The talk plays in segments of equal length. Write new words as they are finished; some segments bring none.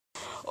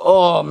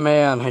Oh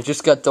man, I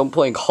just got done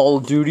playing Call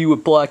of Duty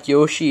with Black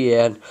Yoshi,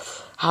 and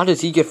how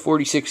does he get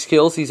 46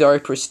 kills? He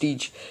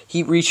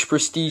reached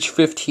prestige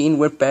 15,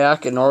 went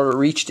back and already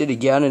reached it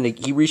again, and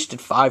he reached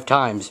it 5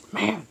 times.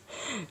 Man,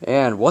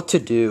 and what to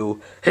do?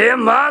 Hey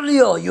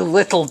Mario, you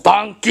little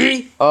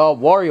donkey!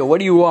 Wario, what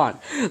do you want?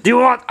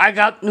 I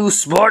got new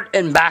sport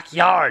in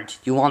backyard.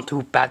 You want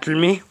to battle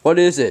me? What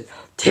is it?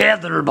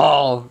 Teather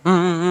Ball.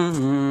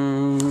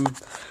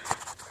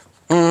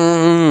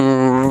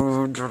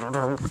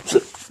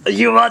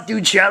 You want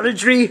to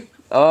challenge me?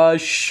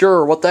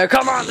 Sure, what the heck?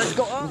 Come on, let's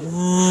go.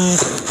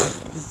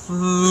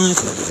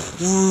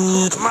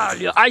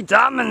 Mario, I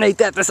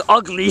dominate at this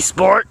ugly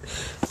sport.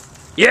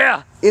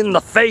 Yeah, in the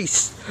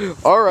face.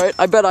 Alright,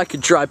 I bet I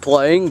could try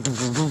playing.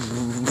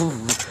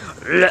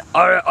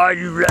 Are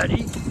you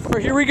ready?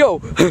 Alright, here we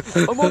go.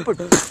 I'm open.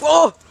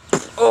 Oh!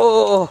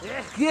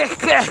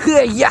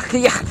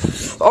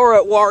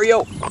 Alright,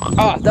 Wario.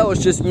 That was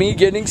just me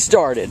getting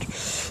started.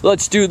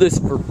 Let's do this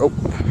for... Oh,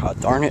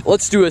 darn it.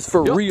 Let's do this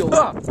for real.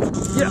 Yeah.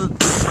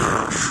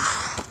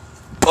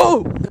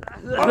 Oh!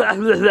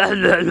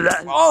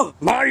 Oh!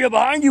 Mario,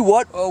 behind you,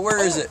 what? Oh, where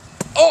is it?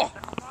 Oh!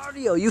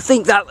 Mario, you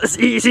think that was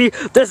easy?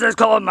 This is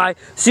called my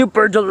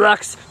Super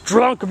Deluxe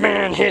Drunk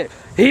Man hit.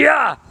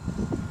 Yeah!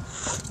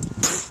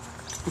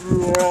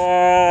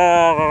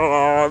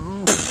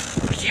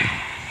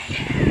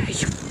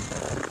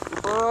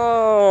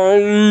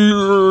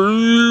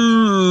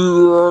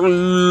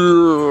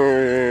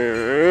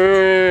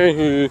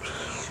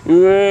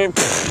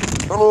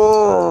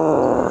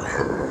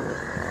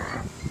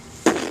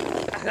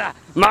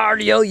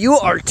 Mario, you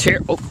are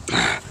terrible.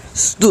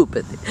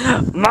 Stupid.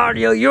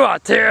 Mario, you are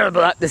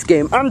terrible at this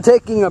game. I'm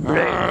taking a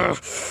break.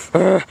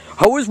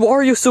 How is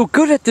Wario so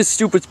good at this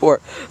stupid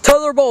sport?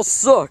 Teather Ball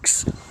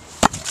sucks.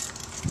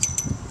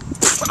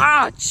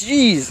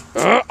 Jeez.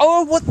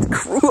 Oh, what the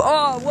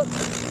what?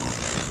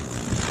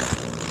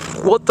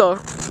 What the?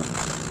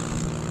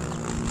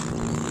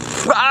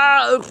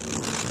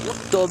 What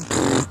the?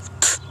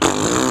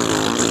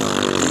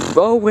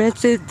 Oh,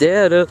 what's it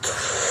there?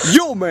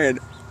 Yo, man.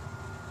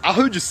 I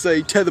heard you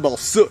say Teather Ball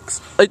sucks.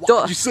 Why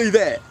did you say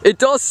that? It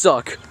does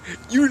suck.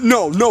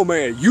 No,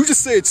 man. You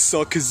just say it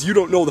sucks because you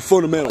don't know the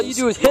fundamentals. All you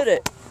do is hit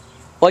it.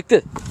 Like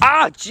this.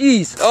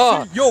 Jeez.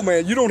 Yo,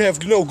 man, you don't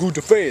have no good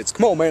defense.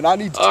 Come on, man. I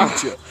need to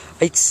teach you.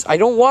 I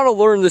don't want to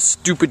learn this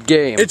stupid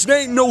game. It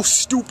ain't no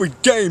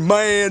stupid game,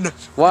 man.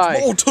 Why?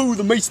 It's more to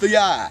than meets the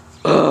eye.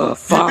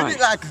 Fine. You hit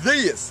it like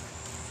this.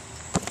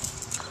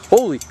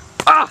 Holy.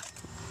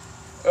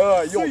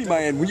 Yo,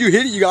 man, when you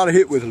hit it, you gotta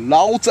hit with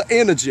lots of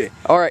energy.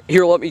 Alright,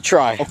 here, let me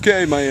try.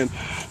 Okay, man.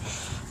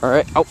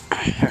 Alright.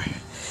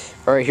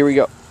 Alright, here we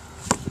go.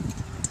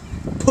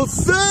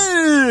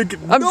 Pathetic!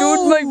 I'm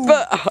doing my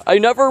best. I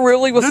never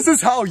really was. This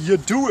is how you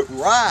do it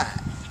right.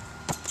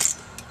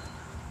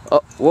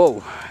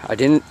 Whoa. I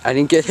didn't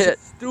get hit.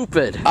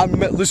 Stupid.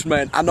 Listen,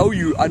 man, I know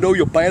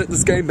you're bad at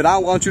this game, but I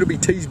don't want you to be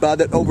teased by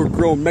that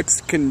overgrown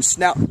Mexican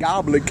snout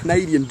gobbling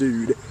Canadian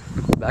dude.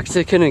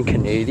 Mexican and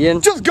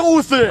Canadian? Just go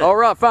with it!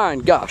 Alright, fine,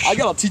 gosh. I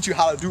gotta teach you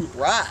how to do it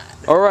right.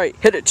 Alright,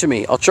 hit it to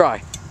me. I'll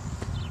try.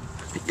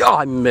 Oh,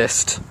 I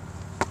missed.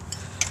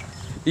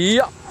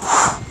 Yeah.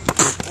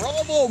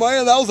 Bravo,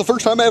 man. That was the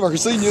first time I ever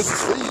seen you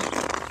succeed.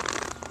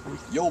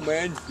 Yo,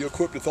 man, you're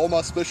equipped with all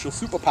my special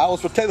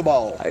superpowers with Teather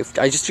Ball.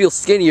 I just feel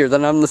skinnier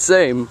than I'm the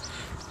same.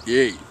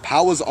 Yeah,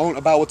 powers aren't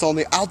about what's on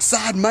the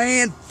outside,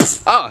 man. Whoa.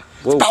 It's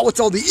about what's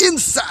on the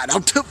inside.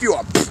 I'll tip you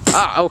up.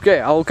 Okay,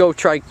 I'll go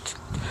try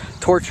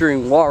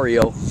torturing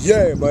Wario.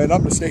 Yeah, man, I'm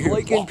gonna stay here.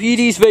 Like in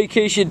PD's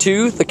Vacation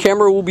 2, the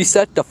camera will be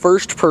set to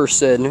first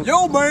person.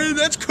 Yo, man,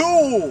 that's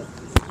cool.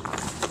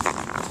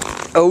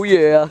 Oh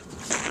yeah,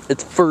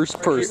 it's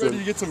first person. Ready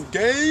to get some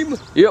game?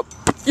 Yep.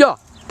 Yeah.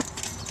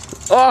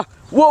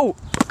 Whoa.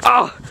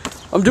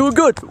 I'm doing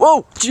good.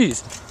 Whoa,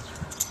 jeez.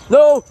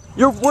 No,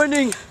 you're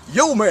winning.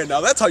 Yo, man,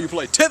 now that's how you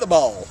play Teather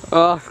Ball.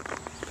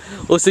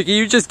 Listen, can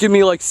you just give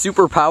me like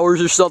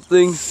superpowers or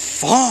something?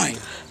 Fine.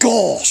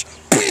 Gosh.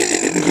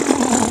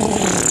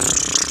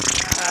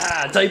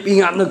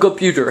 Typing on the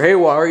computer. Hey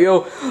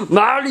Wario.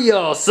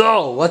 Mario,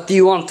 so what do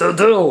you want to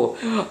do?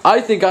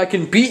 I think I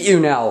can beat you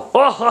now.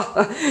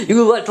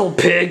 You little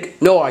pig.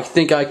 No, I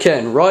think I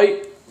can,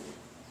 right?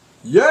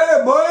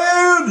 Yeah,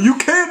 man, you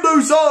can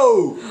do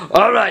so.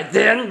 Alright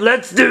then,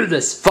 let's do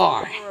this.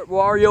 Fine. Alright,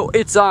 Wario,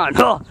 it's on.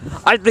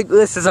 I think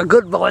this is a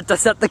good moment to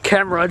set the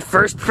camera in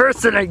first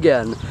person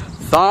again.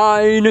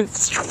 Fine.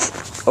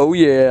 Oh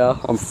yeah,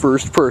 I'm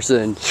first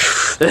person.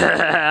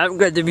 I'm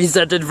going to be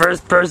set in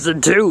first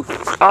person too.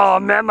 Oh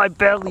man, my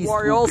belly's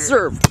Wario, I'll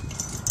serve.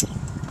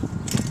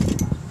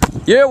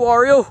 Yeah,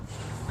 Wario.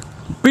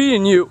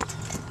 Beating you.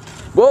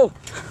 Whoa.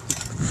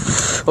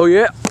 Oh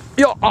yeah.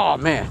 Yo. Oh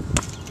man.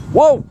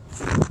 Whoa.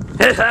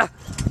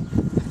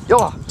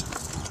 Yo.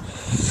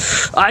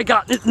 I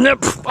got it.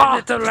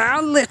 It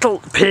around, little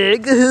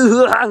pig. Let's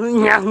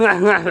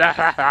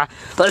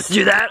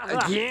do that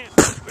again.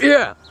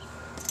 Yeah.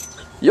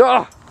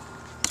 Yeah.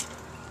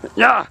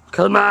 Yeah.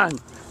 Come on,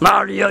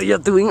 Mario. You're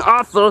doing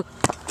awful.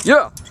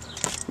 Yeah.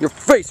 Your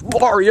face,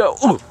 Wario.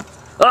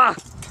 Ah!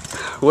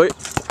 Wait.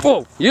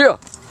 Oh, yeah.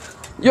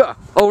 Yeah.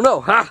 Oh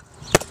no. Ha!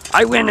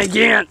 I win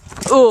again.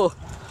 Oh.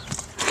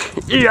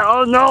 Yeah,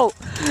 oh no!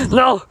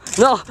 No!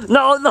 No!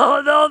 No!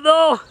 No! No!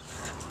 No!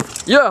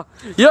 Yeah.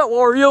 Yeah,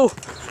 Wario.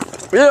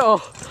 Yeah.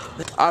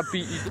 I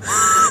beat you.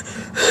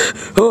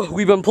 Oh,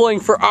 we've been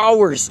playing for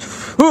hours.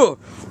 Oh,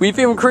 we've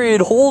even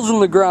created holes in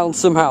the ground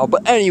somehow.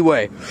 But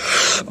anyway.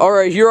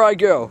 Alright, here I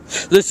go.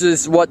 This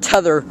is what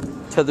Teather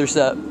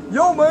said.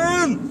 Yo,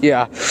 man!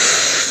 Yeah.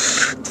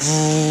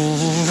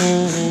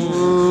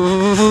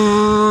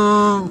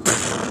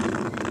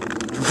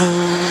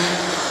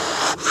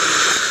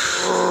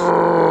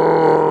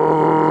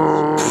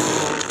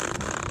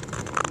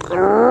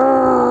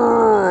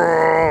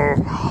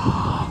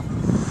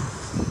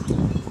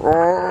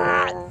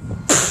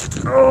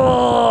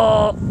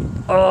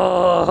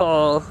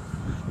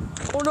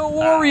 Oh no,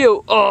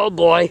 Wario! Oh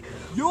boy!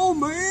 Yo,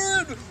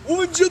 man!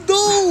 What'd you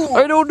do?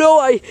 I don't know.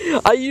 I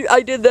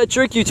did that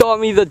trick you taught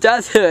me, the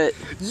death hit.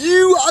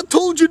 I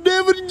told you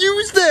never to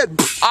use that.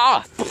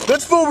 Ah!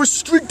 That's for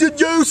restricted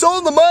use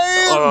on the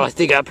man. Oh, I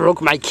think I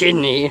broke my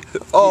kidney.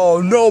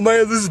 Oh no,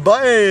 man! This is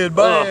bad,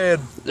 bad,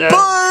 bad.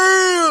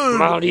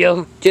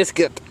 Mario, just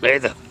get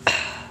later.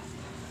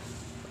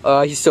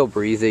 He's still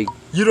breathing.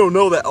 You don't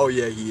know that? Oh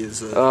yeah, he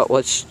is.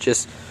 Let's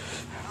just.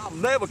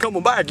 I'm never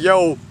coming back,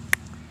 yo.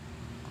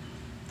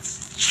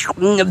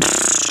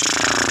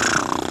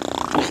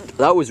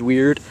 That was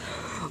weird.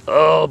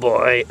 Oh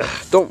boy.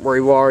 Don't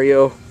worry,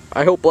 Wario.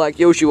 I hope Black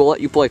Yoshi will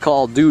let you play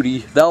Call of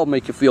Duty. That'll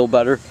make you feel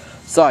better.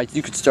 Besides,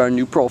 you could start a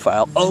new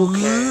profile.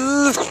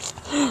 Okay.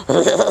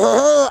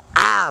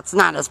 It's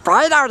not as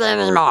bright out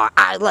anymore.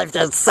 I lived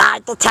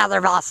inside the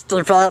Teather Ball,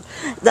 stupid.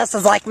 This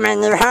is like my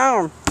new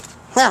home.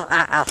 To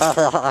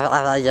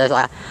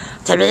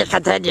be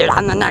continued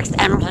on the next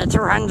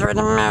mk200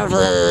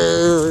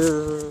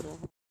 movie.